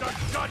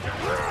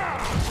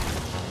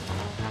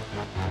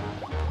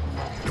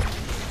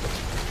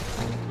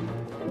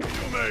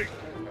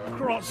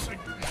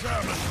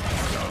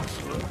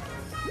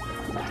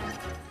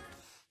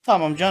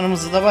 Tamam,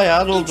 canımızı da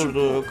bayağı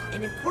doldurduk.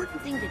 An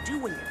important thing to do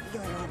when you're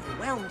feeling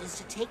overwhelmed is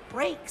to take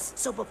breaks.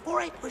 So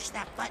before I push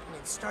that button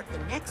and start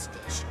the next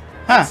dish,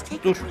 let's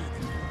take a Dur.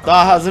 breather.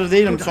 Daha hazır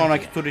değilim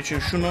sonraki tur için.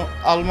 Şunu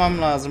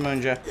almam lazım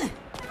önce.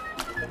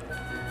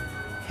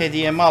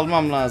 Hediyemi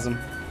almam lazım.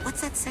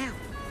 What's that sound?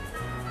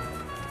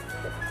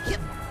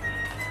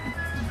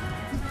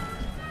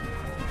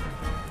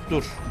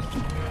 Dur.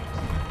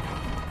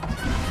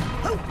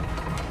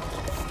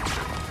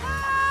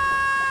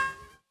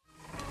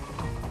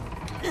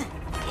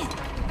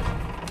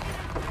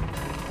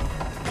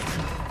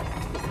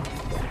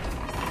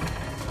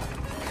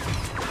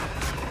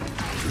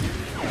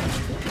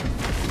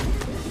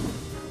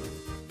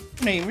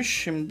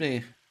 Neymiş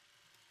şimdi?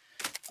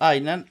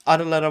 Aynen,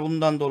 arılara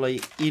bundan dolayı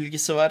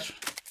ilgisi var.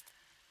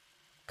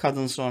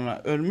 Kadın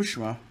sonra ölmüş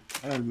mü?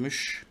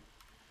 Ölmüş.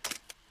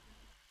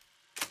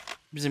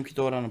 Bizimki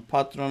de oranın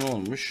patronu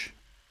olmuş.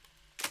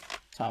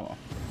 Tamam.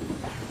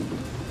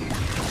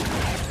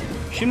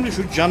 Şimdi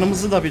şu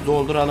canımızı da bir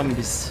dolduralım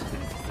biz.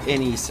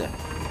 En iyisi.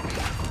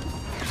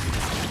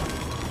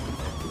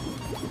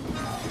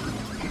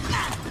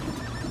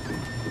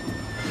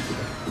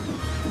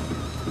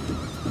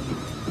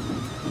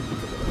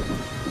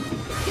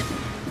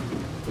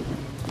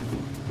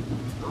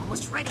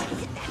 Almost ready to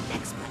hit that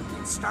next button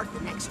and start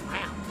the next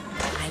round.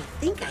 I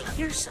think I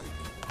hear something.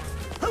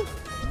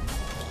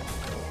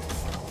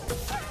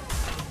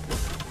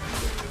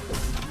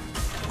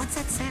 What's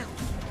that sound?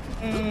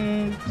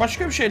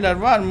 Başka bir şeyler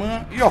var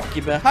mı? Yok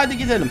gibi. Hadi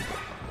gidelim.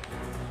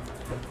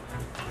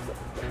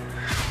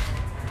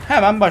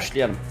 Hemen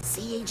başlayalım.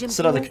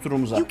 Sıradaki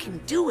turumuza.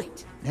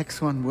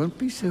 Next one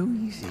won't be so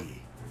easy.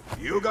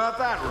 You got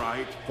that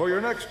right. For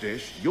your next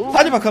dish, you'll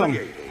Hadi be bakalım.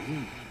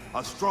 creating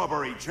a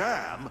strawberry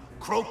jam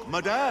croque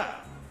madame.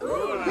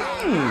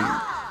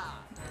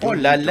 Oh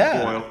la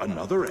la. Boil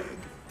another egg.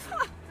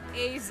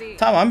 Easy.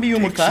 Tamam, bir Take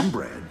yumurta. some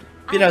bread,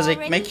 Biraz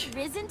ekmek.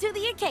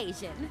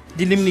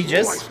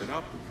 Dilimleyeceğiz.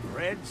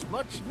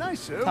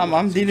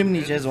 Tamam,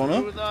 dilimleyeceğiz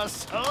onu.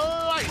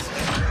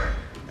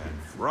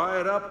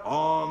 Fry it up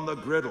on the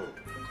griddle.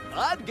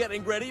 I'm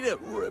getting ready to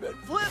rip it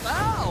flip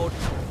out.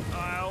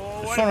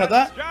 Sonra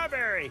da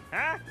Strawberry,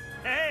 huh?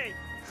 Hey.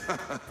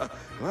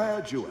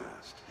 Glad you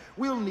asked.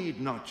 We'll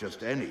need not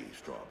just any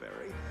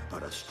strawberry,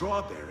 but a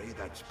strawberry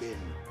that's been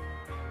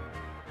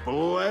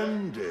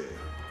blended.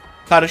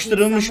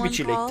 Karıştırılmış bir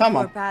çilek.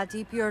 Tamam.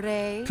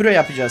 Püre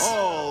yapacağız.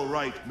 All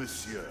right,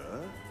 monsieur.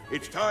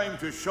 It's time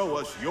to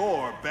show us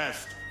your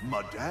best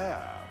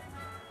madame.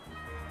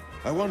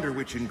 I wonder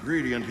which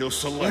ingredient he'll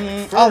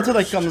select first. 6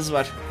 dakikamız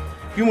var.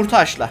 Yumurta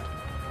haşla.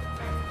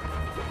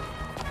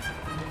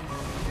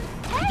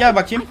 Gel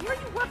bakayım.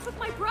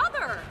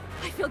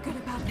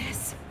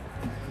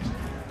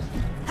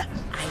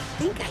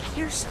 I think I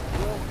hear some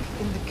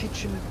in the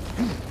kitchen,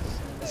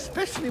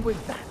 especially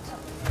with that.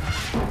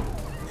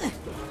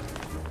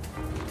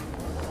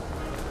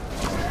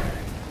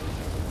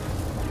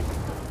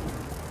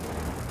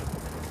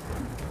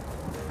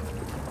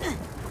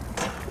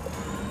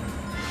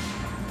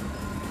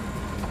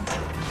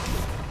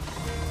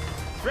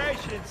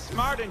 Fresh and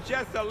smart and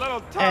just a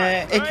little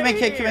tart.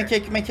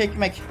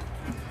 Ekmek.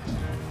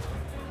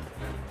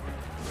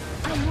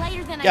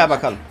 Gel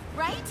bakalım.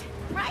 Right?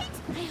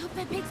 I hope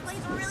that pig's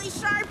blades are really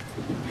sharp.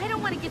 I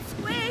don't want to get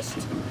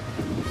squished.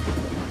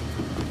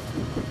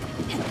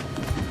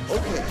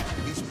 Okay,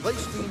 he's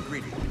placed the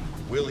ingredient.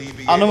 Will he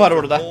be Anı var able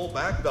orada. to pull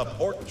back the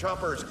pork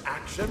chopper's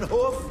action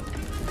hoof?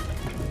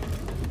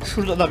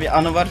 Şurada da bir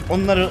anı var.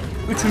 Onları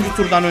 3.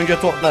 turdan önce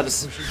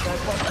toplarız.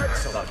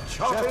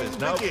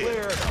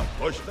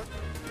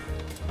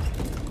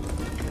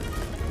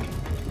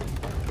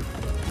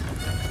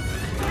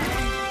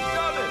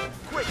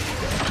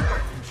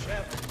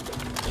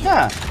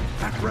 Ha.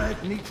 That bread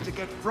needs to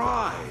get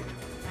fried.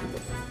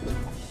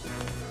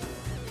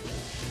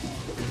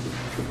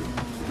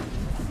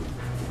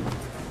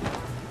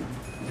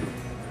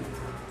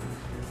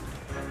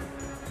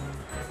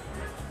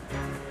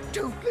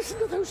 Don't listen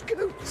to those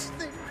goats.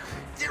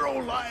 They're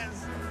all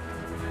liars.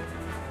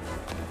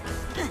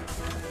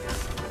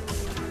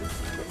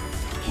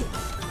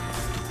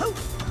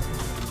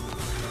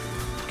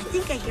 I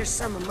think I hear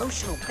some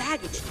emotional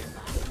baggage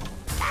nearby.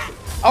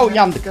 Oh,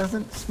 yandık.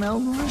 Doesn't smell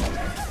right.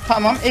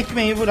 Tamam,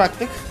 ekmeği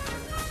bıraktık.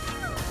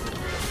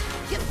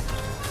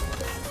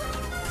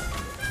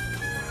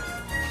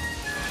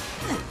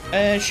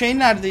 Şey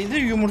neredeydi?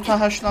 Yumurta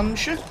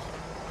haşlanmışı.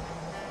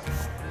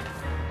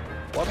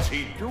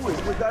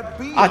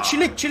 Aa,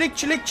 çilek.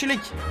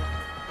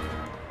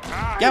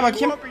 Gel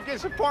bakayım.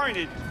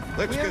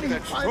 Let's get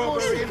that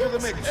strawberry into the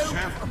mix,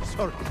 champ.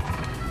 Sorry.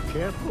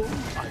 Careful.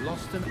 I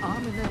lost an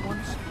arm in there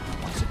once.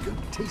 Once a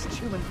goat tastes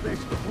human flesh,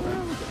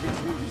 well, it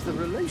changes the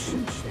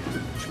relationship.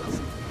 Trust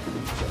me.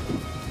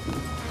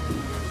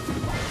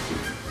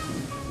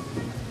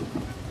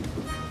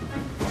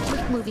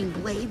 Quick-moving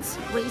blades,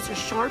 razor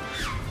sharp.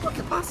 What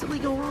could possibly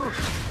go wrong?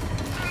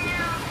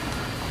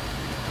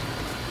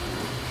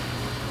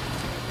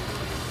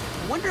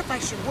 I wonder if I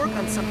should work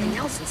on something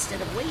else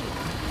instead of waiting.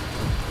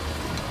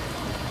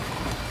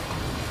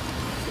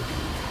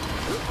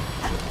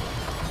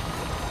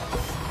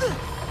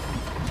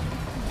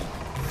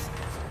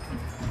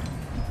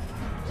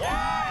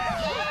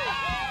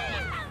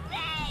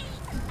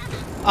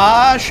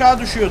 Aa, aşağı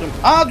düşüyordum.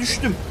 Aa,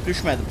 düştüm.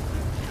 Düşmedim.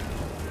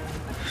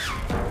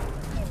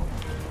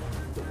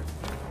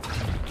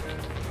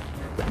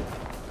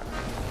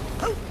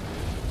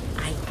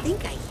 I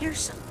think I hear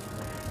some.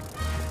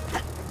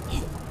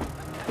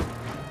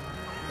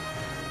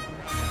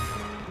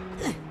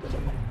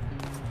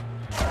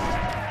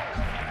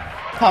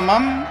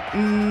 Tamam.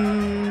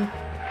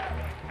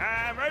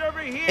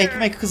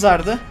 Ekmek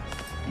kızardı.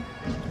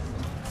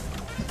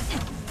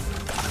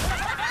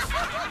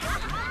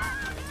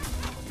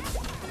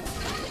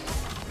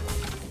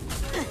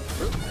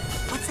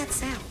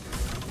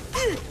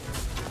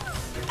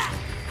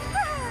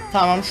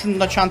 Tamam, şunun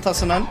da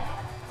çantasının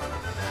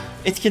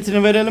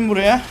etiketini verelim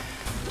buraya.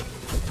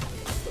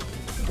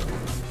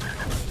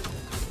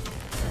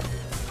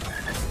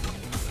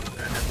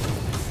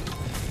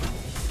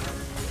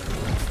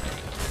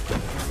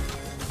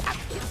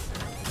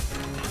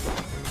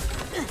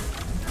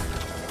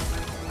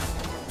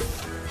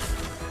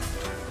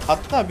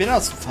 Hatta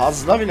biraz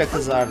fazla bile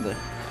kızardı.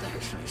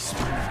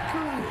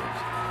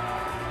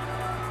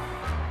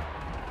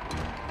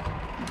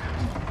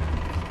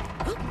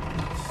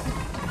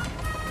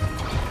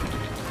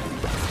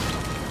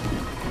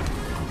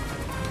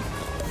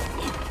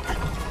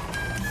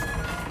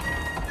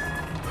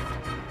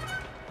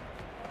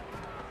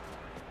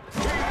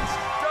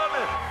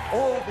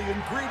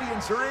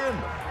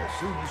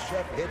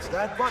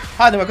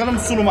 Hadi bakalım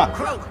sunuma.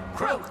 What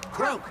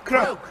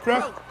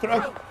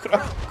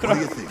do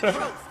you think?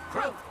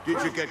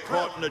 Did you get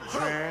caught in a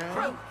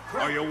jam?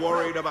 Are you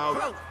worried about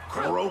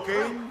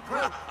croaking?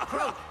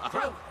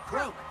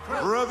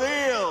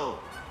 Reveal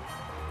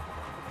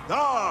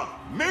the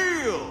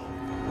meal.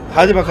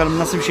 Hadi bakalım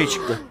nasıl bir şey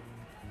çıktı.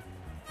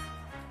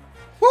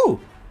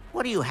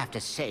 What do you have to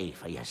say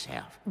for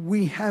yourself?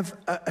 We have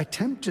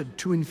attempted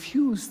to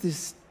infuse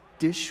this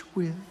dish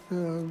with,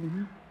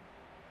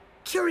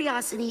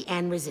 Curiosity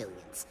and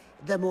resilience.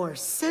 The more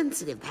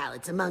sensitive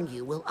palates among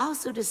you will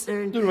also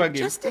discern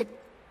just a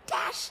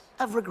dash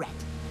of regret.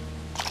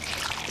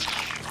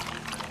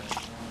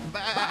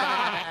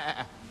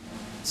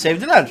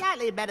 Sevdiler.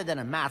 Slightly better than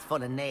a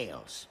mouthful of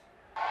nails.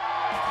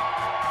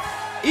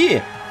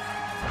 İyi.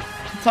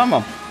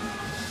 Tamam.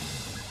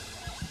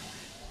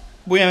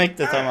 Bu yemek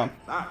de tamam.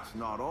 That's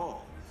not all.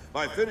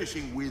 By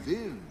finishing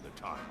within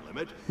the time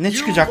limit, Ne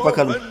çıkacak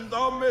bakalım.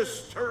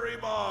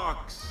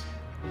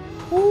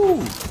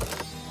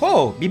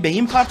 Ho, bir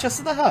beyin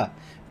parçası daha.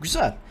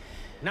 Güzel.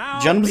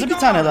 Canımızı bir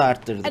tane daha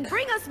arttırdık. And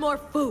bring us more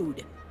food.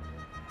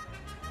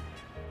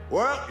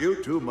 Well,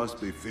 you two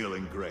must be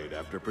feeling great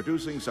after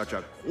producing such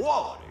a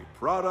quality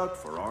product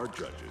for our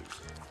judges.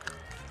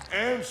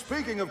 And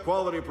speaking of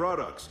quality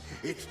products,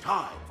 it's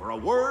time for a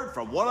word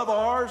from one of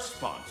our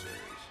sponsors.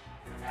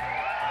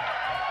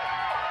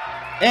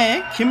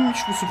 Kimmiş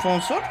bu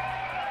sponsor?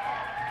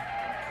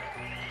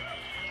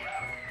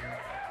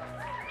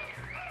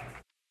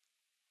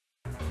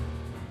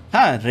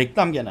 Ha,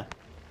 reklam gene.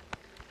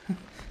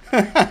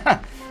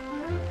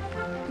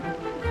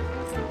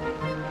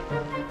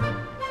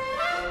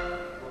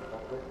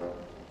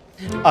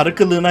 Arı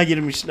kılığına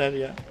girmişler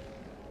ya.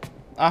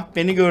 Ah,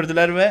 beni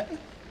gördüler ve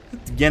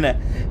gene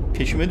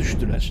peşime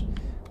düştüler.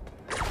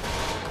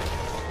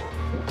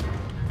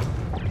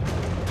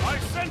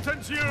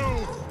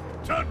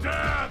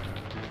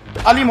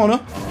 Alayım onu.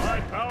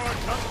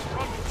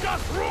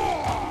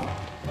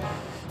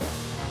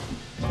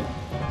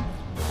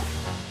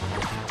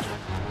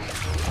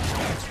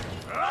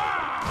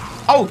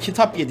 Au,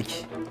 kitap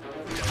yedik.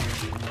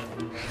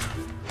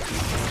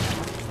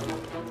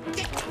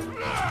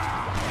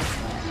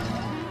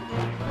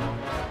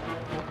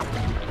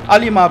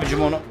 Alayım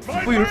abicim onu.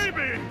 Buyur.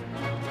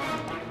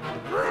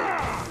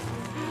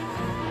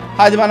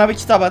 Hadi bana bir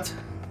kitap at.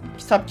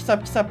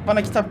 Kitap.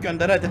 Bana kitap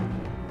gönder hadi.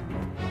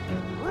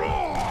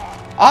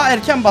 Aa,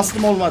 erken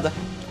bastım, olmadı.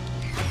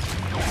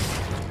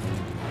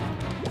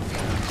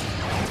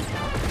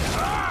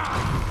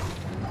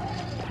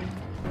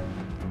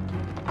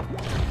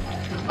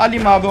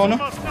 Alayım abi onu.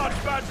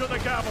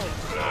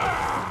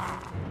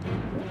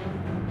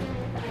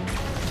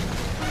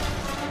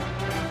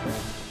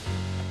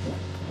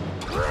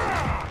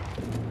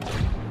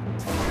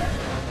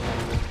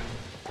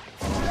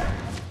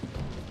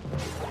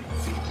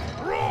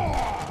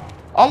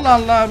 Allah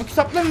Allah, bu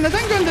kitapları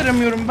neden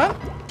gönderemiyorum ben?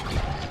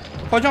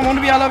 Hocam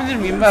onu bir alabilir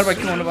miyim? Ver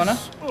bakayım onu bana.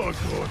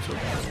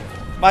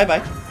 Bay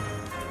bay.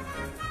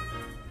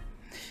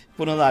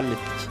 Bunu da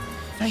hallettik.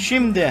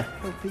 Şimdi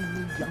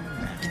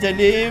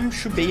gidelim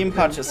şu beyin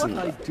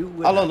parçasını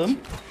alalım.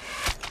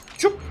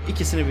 Çup,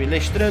 ikisini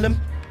birleştirelim.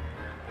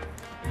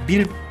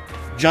 Bir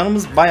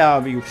canımız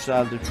bayağı bir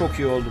yükseldi. Çok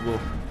iyi oldu bu.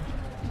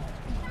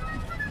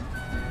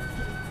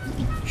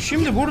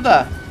 Şimdi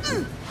burada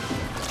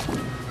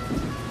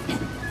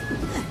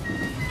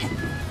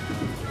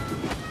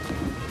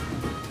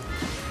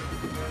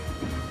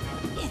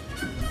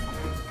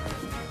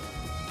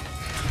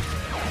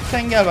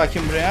sen gel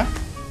bakayım buraya.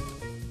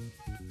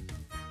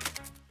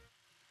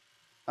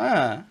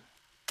 Ha.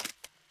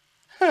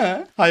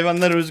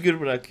 Hayvanları özgür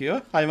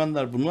bırakıyor.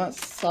 Hayvanlar buna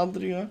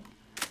saldırıyor.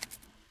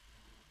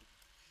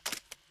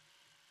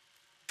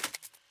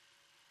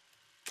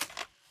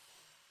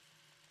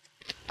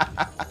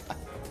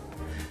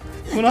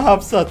 Buna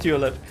hapse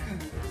atıyorlar.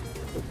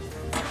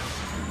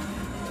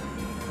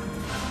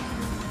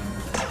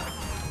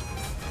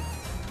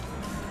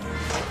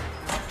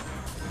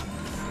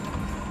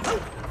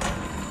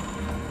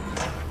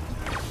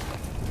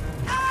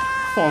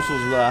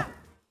 Sonsuzluğa.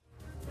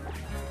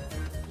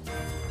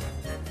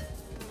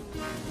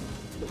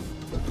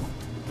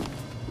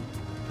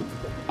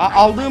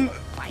 Aldığım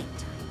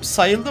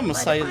sayıldı mı?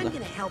 Sayıldı.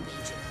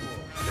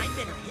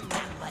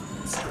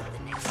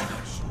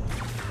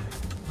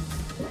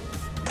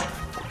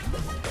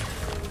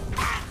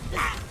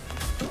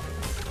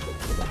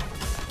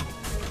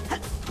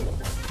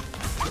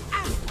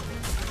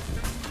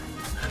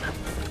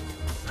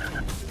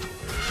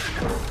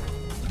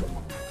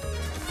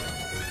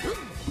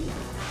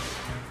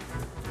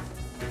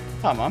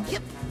 Tamam.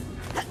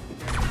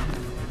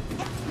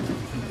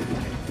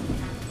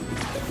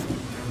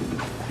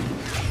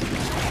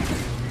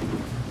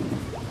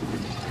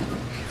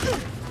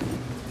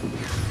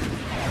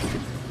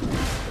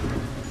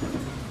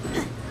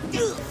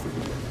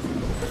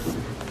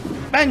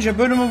 Bence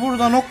bölümü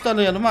burada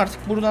noktalayalım.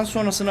 Artık buradan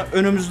sonrasına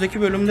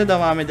önümüzdeki bölümde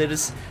devam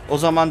ederiz. O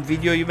zaman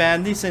videoyu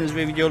beğendiyseniz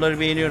ve videoları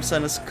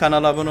beğeniyorsanız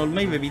kanala abone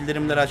olmayı ve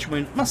bildirimleri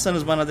açmayı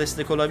unutmazsanız bana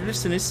destek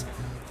olabilirsiniz.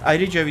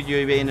 Ayrıca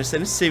videoyu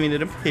beğenirseniz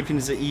sevinirim.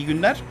 Hepinize iyi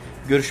günler.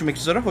 Görüşmek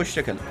üzere.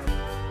 Hoşça kalın.